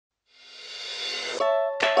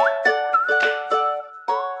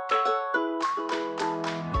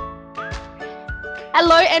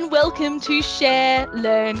Hello and welcome to Share,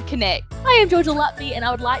 Learn, Connect. I am Georgia Lutby and I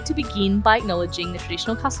would like to begin by acknowledging the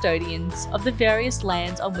traditional custodians of the various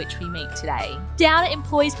lands on which we meet today. Downer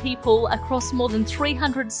employs people across more than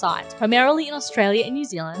 300 sites, primarily in Australia and New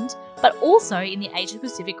Zealand, but also in the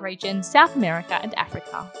Asia-Pacific region, South America and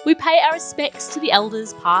Africa. We pay our respects to the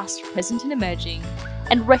elders past, present and emerging,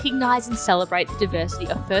 and recognise and celebrate the diversity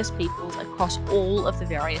of First Peoples across all of the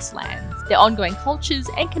various lands, their ongoing cultures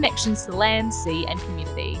and connections to land, sea and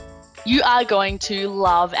community. You are going to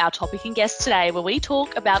love our topic and guest today, where we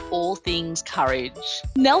talk about all things courage.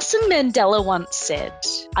 Nelson Mandela once said,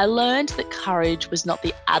 "I learned that courage was not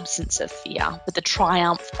the absence of fear, but the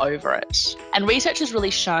triumph over it." And research has really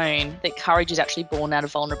shown that courage is actually born out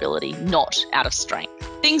of vulnerability, not out of strength.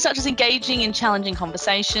 Things such as engaging in challenging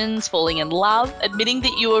conversations, falling in love, admitting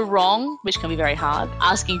that you are wrong, which can be very hard,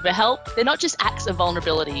 asking for help, they're not just acts of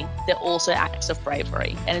vulnerability, they're also acts of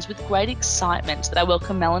bravery. And it's with great excitement that I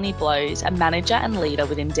welcome Melanie Blows, a manager and leader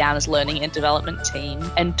within Downer's Learning and Development team,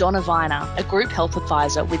 and Donna Viner, a group health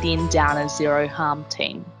advisor within Downer's Zero Harm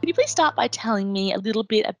team. Could you please start by telling me a little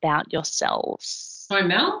bit about yourselves? I'm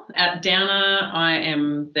Mel. At Downer, I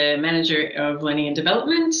am the manager of learning and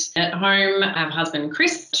development. At home, I have a husband,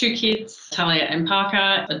 Chris, 2 kids, Talia and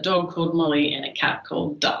Parker, a dog called Molly, and a cat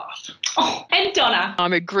called Darth. Oh, and Donna.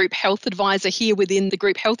 I'm a group health advisor here within the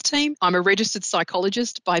group health team. I'm a registered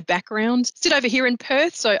psychologist by background. Sit over here in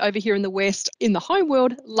Perth, so over here in the West, in the home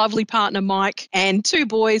world, lovely partner Mike, and 2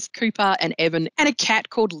 boys, Cooper and Evan, and a cat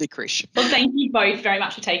called Licorice. Well, thank you both very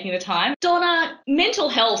much for taking the time. Donna, mental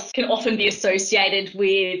health can often be associated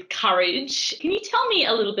with courage. Can you tell me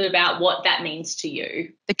a little bit about what that means to you?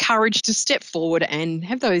 The courage to step forward and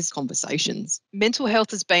have those conversations. Mental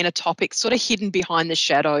health has been a topic sort of hidden behind the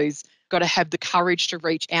shadows. Got to have the courage to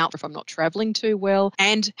reach out if I'm not traveling too well,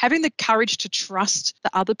 and having the courage to trust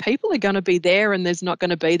that other people are going to be there and there's not going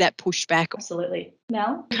to be that pushback. Absolutely.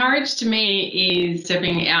 Mel? Courage to me is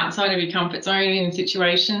stepping outside of your comfort zone in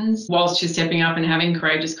situations. Whilst you're stepping up and having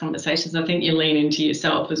courageous conversations, I think you lean into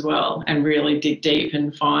yourself as well and really dig deep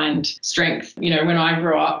and find strength. You know, when I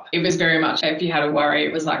grew up, it was very much if you had a worry,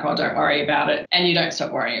 it was like, oh, don't worry about it. And you don't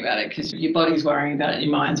stop worrying about it because your body's worrying about it,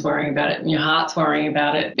 your mind's worrying about it, and your heart's worrying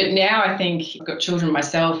about it. But now I think I've got children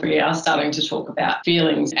myself, we are starting to talk about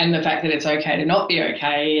feelings and the fact that it's okay to not be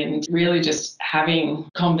okay, and really just having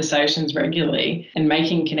conversations regularly and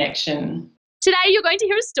making connection. Today, you're going to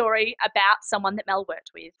hear a story about someone that Mel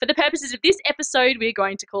worked with. For the purposes of this episode, we're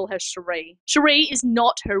going to call her Cherie. Cherie is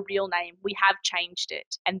not her real name. We have changed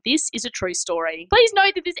it. And this is a true story. Please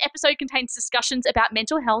note that this episode contains discussions about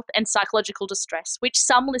mental health and psychological distress, which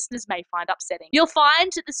some listeners may find upsetting. You'll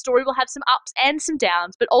find that the story will have some ups and some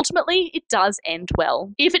downs, but ultimately it does end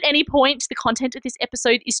well. If at any point the content of this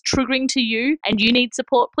episode is triggering to you and you need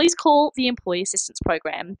support, please call the Employee Assistance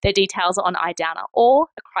Program. Their details are on iDowner or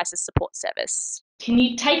a crisis support service. Can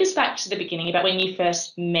you take us back to the beginning about when you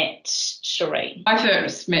first met Cherie? I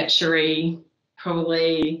first met Cherie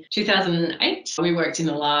probably 2008. We worked in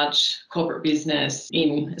a large corporate business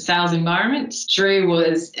in a sales environment. Cherie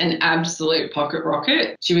was an absolute pocket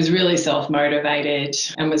rocket. She was really self-motivated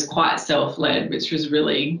and was quite self-led, which was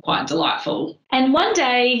really quite delightful. And one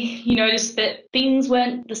day you noticed that things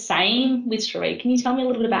weren't the same with Cherie. Can you tell me a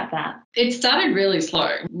little bit about that? It started really slow,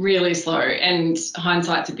 and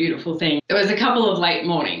hindsight's a beautiful thing. There was a couple of late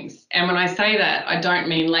mornings, and when I say that, I don't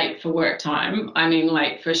mean late for work time, I mean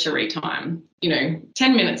late for Cherie time.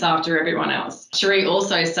 10 minutes after everyone else. Cherie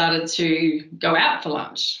also started to go out for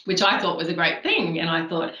lunch, which I thought was a great thing, and I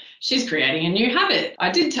thought, she's creating a new habit.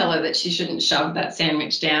 I did tell her that she shouldn't shove that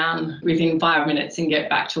sandwich down within 5 minutes and get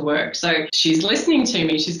back to work. So she's listening to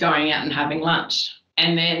me, she's going out and having lunch.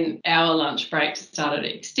 And then our lunch breaks started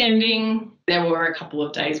extending. There were a couple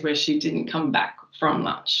of days where she didn't come back from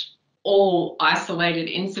lunch. All isolated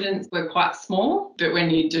incidents were quite small, but when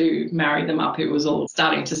you do marry them up, it was all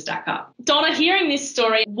starting to stack up. Donna, hearing this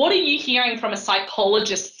story, what are you hearing from a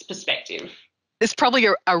psychologist's perspective? There's probably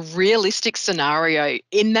a realistic scenario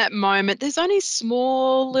in that moment. There's only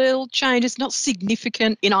small little changes, not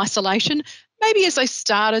significant in isolation. Maybe as they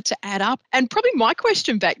started to add up. And probably my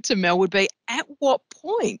question back to Mel would be, at what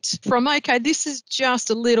point from, okay, this is just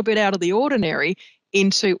a little bit out of the ordinary,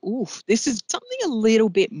 into, oof, this is something a little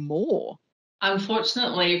bit more?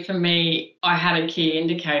 Unfortunately for me, I had a key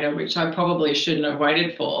indicator, which I probably shouldn't have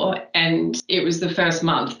waited for. And it was the first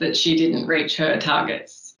month that she didn't reach her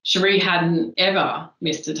targets. Cherie hadn't ever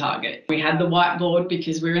missed a target. We had the whiteboard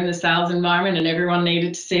because we're in the sales environment and everyone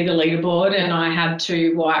needed to see the leaderboard, and I had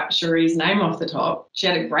to wipe Cherie's name off the top. She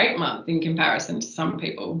had a great month in comparison to some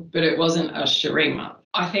people, but it wasn't a Cherie month.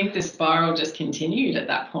 I think the spiral just continued at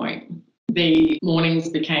that point. The mornings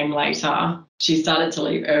became later. She started to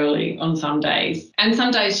leave early on some days. And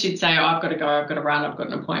some days she'd say, oh, I've got to go, I've got to run, I've got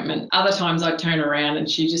an appointment. Other times I'd turn around and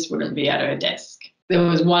she just wouldn't be at her desk. There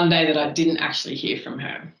was one day that I didn't actually hear from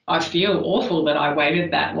her. I feel awful that I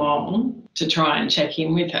waited that long to try and check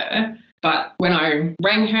in with her. But when I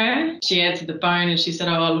rang her, she answered the phone and she said,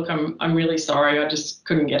 oh, look, I'm really sorry. I just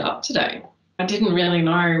couldn't get up today. I didn't really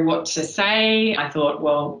know what to say. I thought,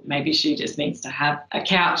 well, maybe she just needs to have a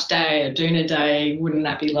couch day, a doona day. Wouldn't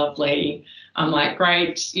that be lovely? I'm like,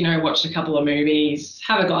 great, watch a couple of movies,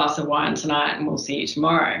 have a glass of wine tonight and we'll see you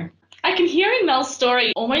tomorrow. I can hear in Mel's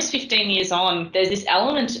story, almost 15 years on, there's this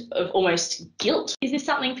element of almost guilt. Is this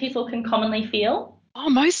something people can commonly feel? Oh,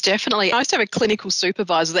 most definitely. I used to have a clinical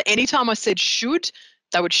supervisor that anytime I said should,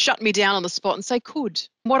 they would shut me down on the spot and say could.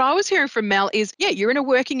 What I was hearing from Mel is, yeah, you're in a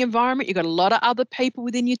working environment. You've got a lot of other people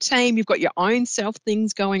within your team. You've got your own self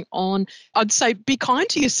things going on. I'd say be kind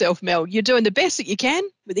to yourself, Mel. You're doing the best that you can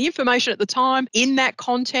with the information at the time in that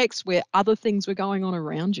context where other things were going on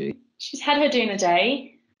around you. She's had her doona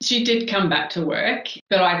day. She did come back to work,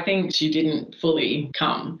 but I think she didn't fully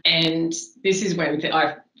come. And this is when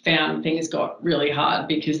I found things got really hard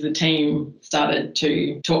because the team started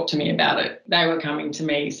to talk to me about it. They were coming to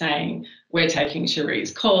me saying, we're taking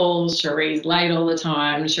Cherie's calls, Cherie's late all the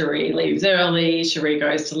time, Cherie leaves early, Cherie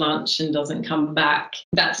goes to lunch and doesn't come back.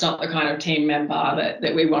 That's not the kind of team member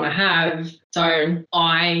that we want to have. So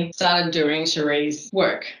I started doing Cherie's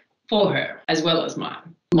work for her as well as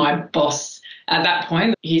mine. My boss at that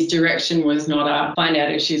point, his direction was not a find out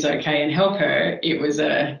if she's okay and help her. It was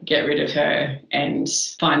a get rid of her and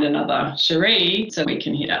find another Cherie so we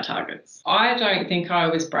can hit our targets. I don't think I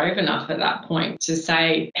was brave enough at that point to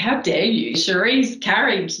say, how dare you? Cherie's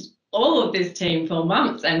carried all of this team for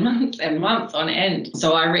months and months and months on end.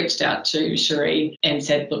 So I reached out to Cherie and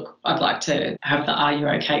said, look, I'd like to have the are you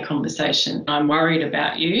okay conversation. I'm worried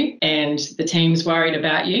about you and the team's worried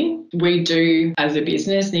about you. We do, as a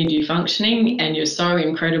business, need you functioning and you're so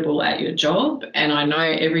incredible at your job and I know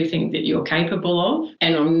everything that you're capable of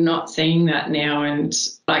and I'm not seeing that now and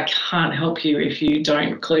I can't help you if you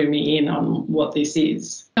don't clue me in on what this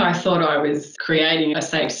is. I thought I was creating a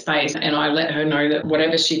safe space and I let her know that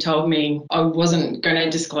whatever she told me, I wasn't going to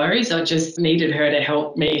disclose. I just needed her to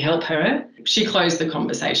help me help her. She closed the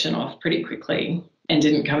conversation off pretty quickly and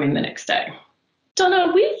didn't come in the next day.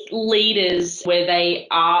 Donna, with leaders where they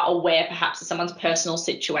are aware perhaps of someone's personal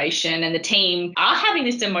situation and the team are having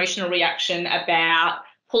this emotional reaction about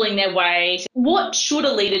pulling their weight, what should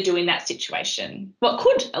a leader do in that situation? What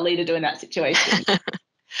could a leader do in that situation?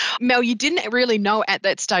 Mel, you didn't really know at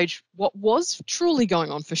that stage what was truly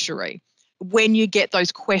going on for Cherie. When you get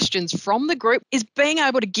those questions from the group, is being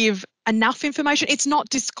able to give enough information. It's not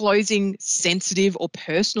disclosing sensitive or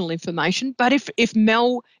personal information, but if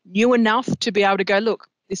Mel knew enough to be able to go, look,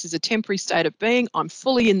 this is a temporary state of being. I'm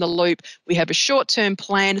fully in the loop. We have a short-term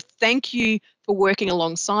plan. Thank you for working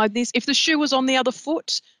alongside this. If the shoe was on the other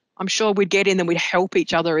foot, I'm sure we'd get in and we'd help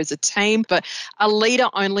each other as a team, but a leader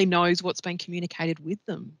only knows what's been communicated with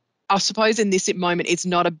them. I suppose in this moment, it's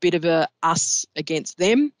not a bit of a us against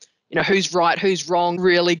them, who's right, who's wrong,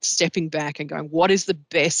 really stepping back and going, what is the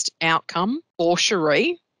best outcome for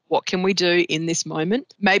Cherie? What can we do in this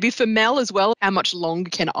moment? Maybe for Mel as well, how much longer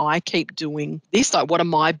can I keep doing this? Like, what are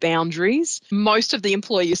my boundaries? Most of the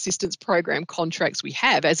employee assistance program contracts we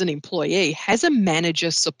have as an employee has a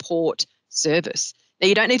manager support service. Now,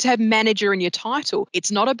 you don't need to have manager in your title.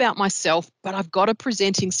 It's not about myself, but I've got a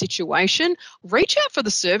presenting situation. Reach out for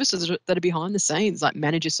the services that are behind the scenes, like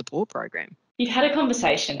manager support program. You've had a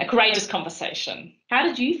conversation, a courageous conversation. How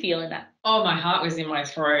did you feel in that? Oh, my heart was in my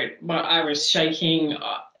throat. I was shaking.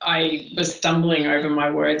 I was stumbling over my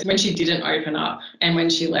words. When she didn't open up and when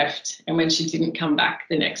she left and when she didn't come back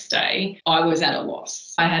the next day, I was at a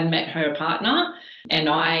loss. I had met her partner and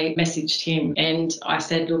I messaged him and I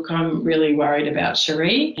said, look, I'm really worried about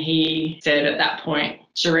Cherie. He said at that point,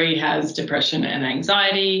 Cherie has depression and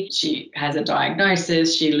anxiety. She has a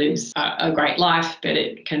diagnosis. She lives a great life, but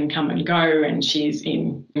it can come and go. And she's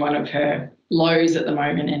in one of her lows at the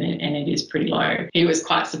moment and it is pretty low. He was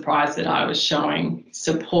quite surprised that I was showing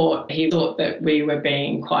support. He thought that we were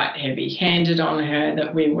being quite heavy-handed on her,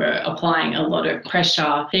 that we were applying a lot of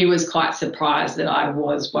pressure. He was quite surprised that I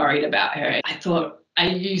was worried about her. I thought, are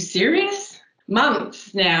you serious?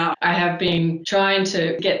 Months now, I have been trying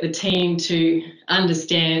to get the team to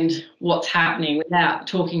understand what's happening without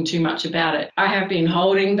talking too much about it. I have been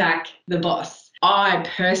holding back the boss. I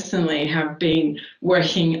personally have been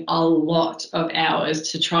working a lot of hours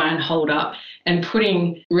to try and hold up and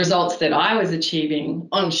putting results that I was achieving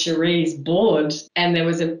on Cherie's board. And there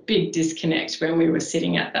was a big disconnect when we were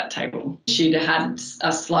sitting at that table. She'd had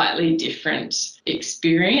a slightly different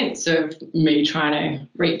experience of me trying to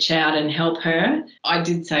reach out and help her. I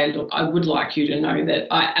did say, look, I would like you to know that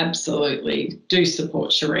I absolutely do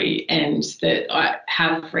support Cherie and that I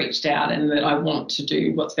have reached out and that I want to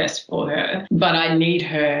do what's best for her, but I need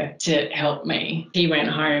her to help me. He went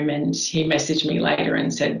home and he messaged me later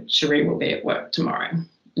and said, Cherie will be at work tomorrow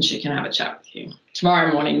and she can have a chat with you.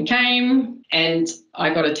 Tomorrow morning came and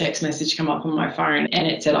I got a text message come up on my phone and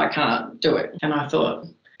it said, I can't do it. And I thought,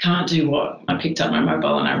 can't do what? I picked up my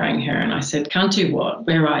mobile and I rang her and I said, can't do what?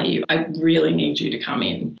 Where are you? I really need you to come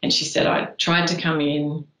in. And she said, I tried to come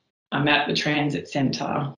in. I'm at the transit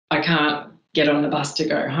centre. I can't get on the bus to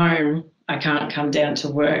go home. I can't come down to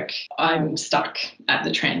work. I'm stuck at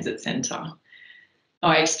the transit centre.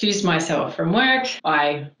 I excused myself from work.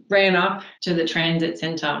 I ran up to the transit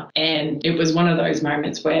centre and it was one of those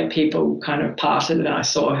moments where people kind of parted and I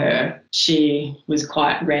saw her. She was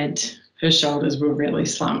quite red. Her shoulders were really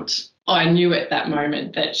slumped. I knew at that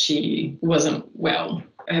moment that she wasn't well.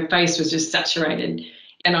 Her face was just saturated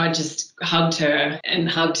and I just hugged her and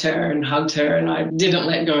hugged her and hugged her and I didn't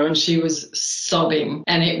let go and she was sobbing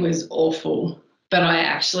and it was awful. But I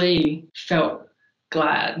actually felt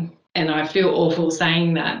glad. And I feel awful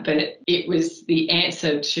saying that, but it was the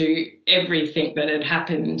answer to everything that had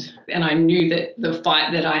happened. And I knew that the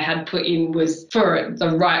fight that I had put in was for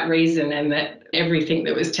the right reason and that everything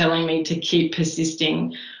that was telling me to keep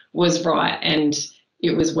persisting was right and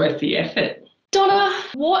it was worth the effort. Donna,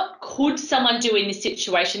 what could someone do in this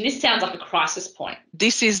situation? This sounds like a crisis point.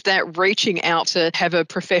 This is that reaching out to have a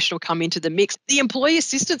professional come into the mix. The Employee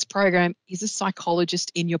Assistance Program is a psychologist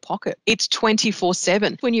in your pocket. It's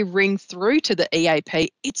 24/7. When you ring through to the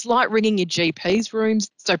EAP, it's like ringing your GP's rooms.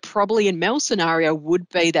 So probably in Mel's scenario would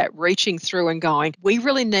be that reaching through and going, we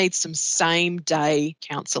really need some same day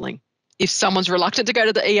counselling. If someone's reluctant to go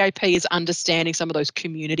to the EAP, is understanding some of those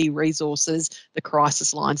community resources, the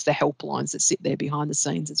crisis lines, the helplines that sit there behind the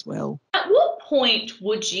scenes as well. At what point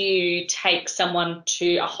would you take someone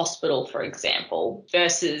to a hospital, for example,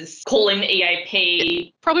 versus calling the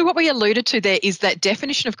EAP? Probably what we alluded to there is that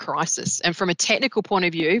definition of crisis. And from a technical point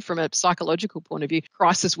of view, from a psychological point of view,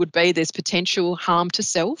 crisis would be there's potential harm to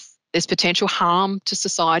self. There's potential harm to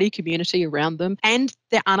society, community around them, and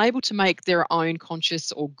they're unable to make their own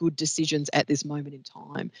conscious or good decisions at this moment in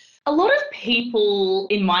time. A lot of people,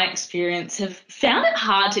 in my experience, have found it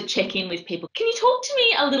hard to check in with people. Can you talk to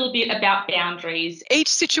me a little bit about boundaries? Each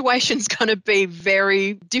situation's going to be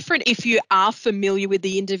very different. If you are familiar with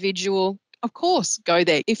the individual, of course, go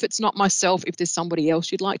there. If it's not myself, if there's somebody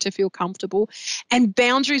else you'd like to feel comfortable. And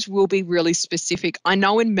boundaries will be really specific. I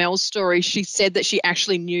know in Mel's story, she said that she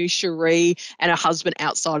actually knew Cherie and her husband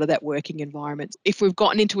outside of that working environment. If we've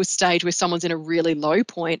gotten into a stage where someone's in a really low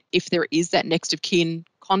point, if there is that next of kin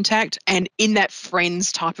contact and in that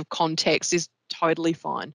friends type of context is totally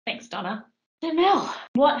fine. Thanks, Donna. So Mel,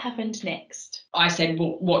 what happened next? I said,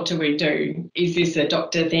 well, what do we do? Is this a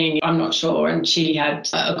doctor thing? I'm not sure. And she had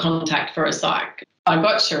a contact for a psych. I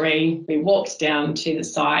got Cherie. We walked down to the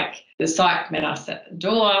psych. The psych met us at the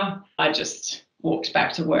door. I just walked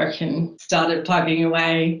back to work and started plugging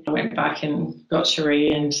away. I went back and got Cherie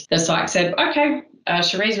and the psych said, okay,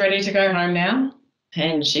 Cherie's ready to go home now.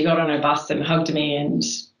 And she got on her bus and hugged me and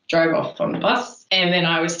drove off on the bus. And then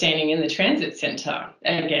I was standing in the transit centre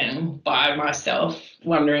again by myself,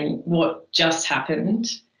 wondering what just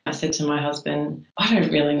happened. I said to my husband, I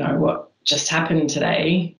don't really know what just happened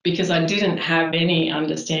today because I didn't have any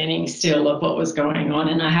understanding still of what was going on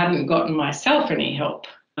and I hadn't gotten myself any help.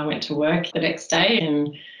 I went to work the next day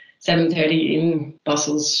and 7:30 in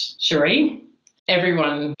bustles Cherie.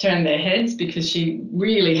 Everyone turned their heads because she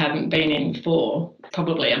really hadn't been in for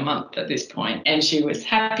probably a month at this point. And she was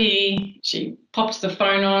happy. She popped the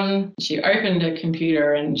phone on. She opened her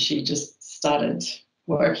computer and she just started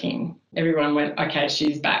working. Everyone went, okay,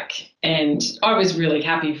 she's back. And I was really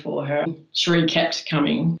happy for her. Cherie kept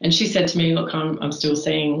coming. And she said to me, look, I'm still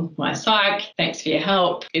seeing my psych. Thanks for your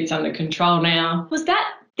help. It's under control now. Was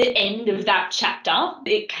that the end of that chapter?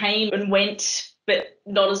 It came and went, but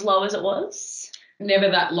not as low as it was?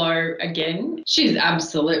 Never that low again. She's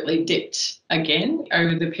absolutely dipped again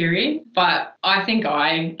over the period, but I think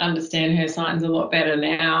I understand her signs a lot better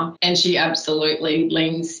now and she absolutely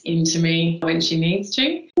leans into me when she needs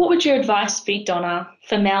to. What would your advice be, Donna,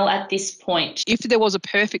 for Mel at this point? If there was a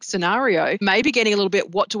perfect scenario, maybe getting a little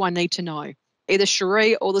bit, what do I need to know? Either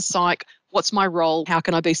Cherie or the psych, What's my role? How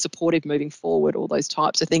can I be supportive moving forward? All those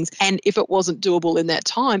types of things. And if it wasn't doable in that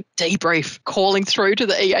time, debrief, calling through to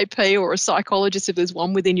the EAP or a psychologist if there's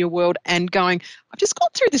one within your world and going, I've just gone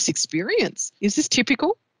through this experience. Is this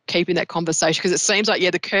typical? Keeping that conversation, because it seems like,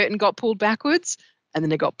 the curtain got pulled backwards and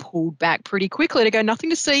then it got pulled back pretty quickly to go, nothing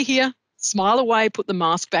to see here. Smile away, put the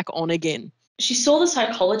mask back on again. She saw the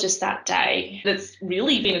psychologist that day. That's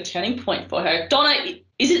really been a turning point for her. Donna,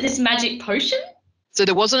 is it this magic potion? So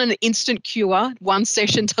there wasn't an instant cure. One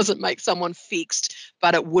session doesn't make someone fixed,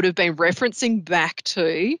 but it would have been referencing back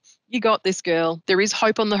to, you got this, girl. There is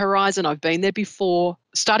hope on the horizon. I've been there before.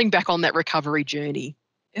 Starting back on that recovery journey.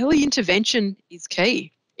 Early intervention is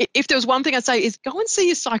key. If there was one thing I'd say is go and see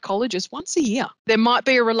your psychologist once a year. There might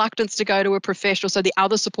be a reluctance to go to a professional. So the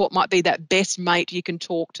other support might be that best mate you can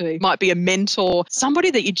talk to, might be a mentor, somebody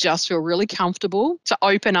that you just feel really comfortable to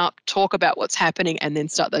open up, talk about what's happening, and then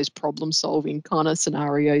start those problem solving kind of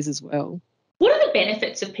scenarios as well. What are the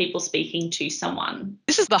benefits of people speaking to someone?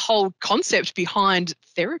 This is the whole concept behind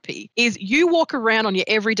therapy, is you walk around on your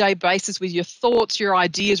everyday basis with your thoughts, your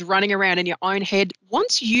ideas running around in your own head.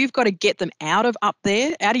 Once you've got to get them out of up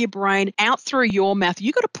there, out of your brain, out through your mouth,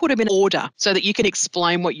 you've got to put them in order so that you can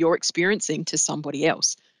explain what you're experiencing to somebody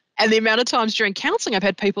else. And the amount of times during counselling, I've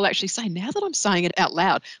had people actually say, now that I'm saying it out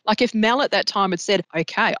loud, like if Mel at that time had said,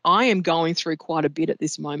 okay, I am going through quite a bit at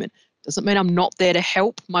this moment. Doesn't mean I'm not there to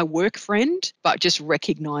help my work friend, but just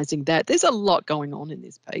recognising that there's a lot going on in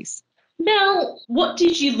this piece. Mel, what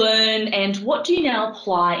did you learn and what do you now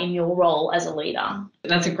apply in your role as a leader?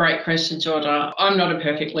 That's a great question, Georgia. I'm not a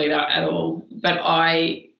perfect leader at all, but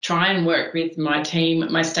I try and work with my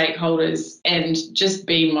team, my stakeholders, and just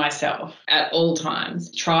be myself at all times.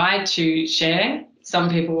 Try to share.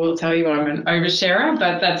 Some people will tell you I'm an oversharer,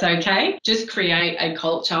 but that's okay. Just create a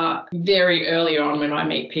culture very early on when I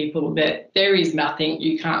meet people that there is nothing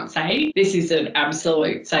you can't say. This is an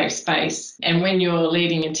absolute safe space. And when you're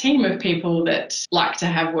leading a team of people that like to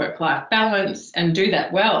have work-life balance and do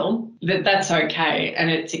that well, that's okay and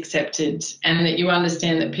it's accepted, and that you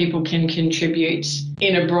understand that people can contribute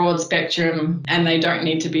in a broad spectrum and they don't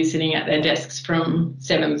need to be sitting at their desks from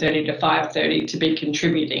 7:30 to 5:30 to be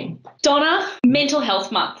contributing. Donna, Mental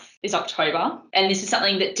Health Month is October, and this is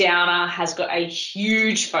something that Downer has got a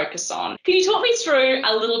huge focus on. Can you talk me through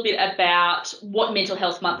a little bit about what Mental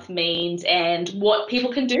Health Month means and what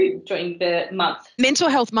people can do during the month? Mental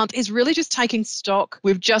Health Month is really just taking stock.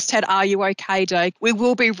 We've just had Are You OK Day. We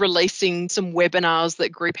will be releasing some webinars that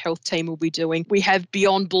Group Health Team will be doing. We have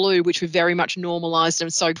Beyond Blue, which we've very much normalised.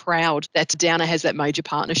 I'm so proud that Downer has that major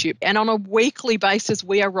partnership. And on a weekly basis,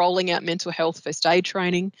 we are rolling out mental health first aid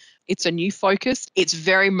training. It's a new focus. It's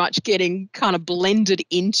very much getting kind of blended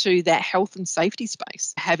into that health and safety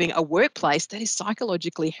space. Having a workplace that is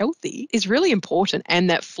psychologically healthy is really important, and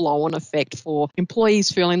that flow-on effect for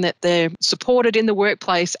employees feeling that they're supported in the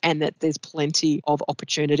workplace and that there's plenty of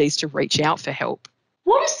opportunities to reach out for help.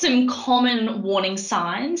 What are some common warning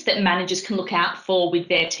signs that managers can look out for with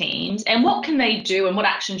their teams, and what can they do and what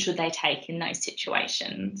action should they take in those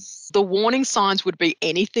situations? The warning signs would be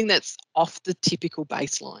anything that's off the typical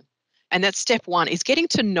baseline. And that's step one, is getting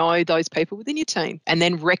to know those people within your team and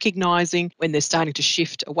then recognising when they're starting to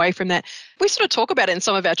shift away from that. We sort of talk about it in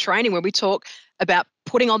some of our training when we talk about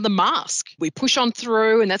putting on the mask. We push on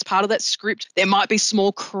through, and that's part of that script. There might be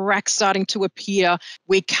small cracks starting to appear.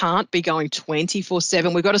 We can't be going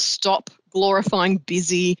 24/7. We've got to stop glorifying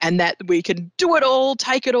busy and that we can do it all,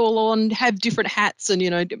 take it all on, have different hats and,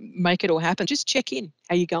 make it all happen. Just check in.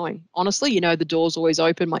 How you going? Honestly, the door's always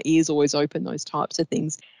open, my ear's always open, those types of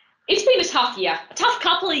things. It's been a tough year, a tough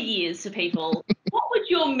couple of years for people. What would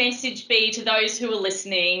your message be to those who are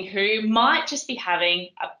listening who might just be having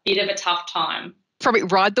a bit of a tough time? Probably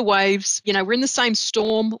ride the waves. We're in the same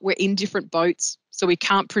storm. We're in different boats, so we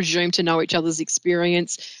can't presume to know each other's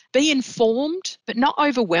experience. Be informed, but not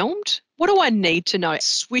overwhelmed. What do I need to know?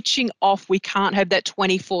 Switching off. We can't have that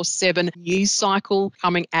 24/7 news cycle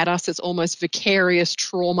coming at us. It's almost vicarious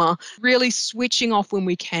trauma. Really switching off when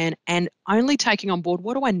we can and only taking on board,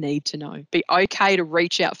 what do I need to know? Be okay to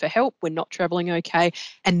reach out for help when not travelling okay,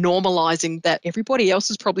 and normalising that everybody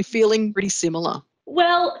else is probably feeling pretty similar.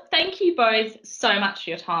 Well, thank you both so much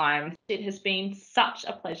for your time. It has been such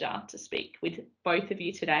a pleasure to speak with both of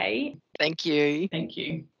you today. Thank you. Thank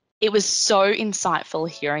you. It was so insightful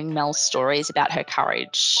hearing Mel's stories about her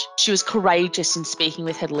courage. She was courageous in speaking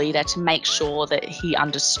with her leader to make sure that he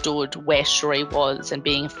understood where Sheree was and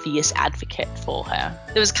being a fierce advocate for her.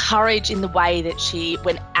 There was courage in the way that she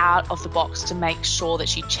went out of the box to make sure that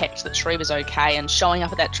she checked that Sheree was okay, and showing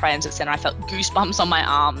up at that transit centre, I felt goosebumps on my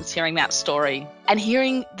arms hearing that story and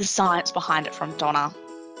hearing the science behind it from Donna.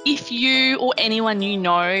 If you or anyone you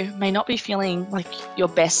know may not be feeling like your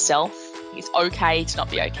best self, it's okay to not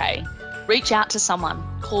be okay. Reach out to someone,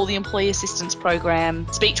 call the Employee Assistance Program,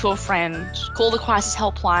 speak to a friend, call the crisis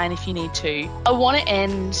helpline if you need to. I want to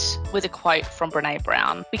end with a quote from Brene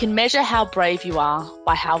Brown. We can measure how brave you are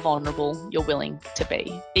by how vulnerable you're willing to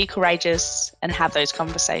be. Be courageous and have those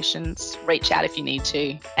conversations. Reach out if you need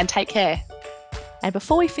to, and take care. And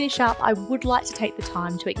before we finish up, I would like to take the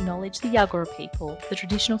time to acknowledge the Yagara people, the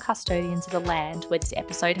traditional custodians of the land where this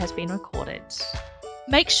episode has been recorded.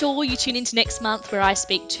 Make sure you tune into next month where I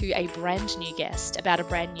speak to a brand new guest about a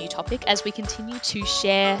brand new topic as we continue to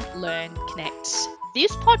share, learn, connect.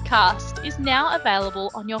 This podcast is now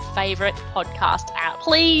available on your favourite podcast app.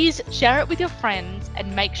 Please share it with your friends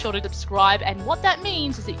and make sure to subscribe. And what that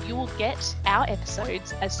means is that you will get our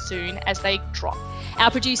episodes as soon as they drop. Our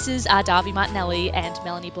producers are Darby Martinelli and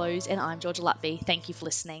Melanie Blows, and I'm Georgia Lutby. Thank you for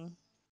listening.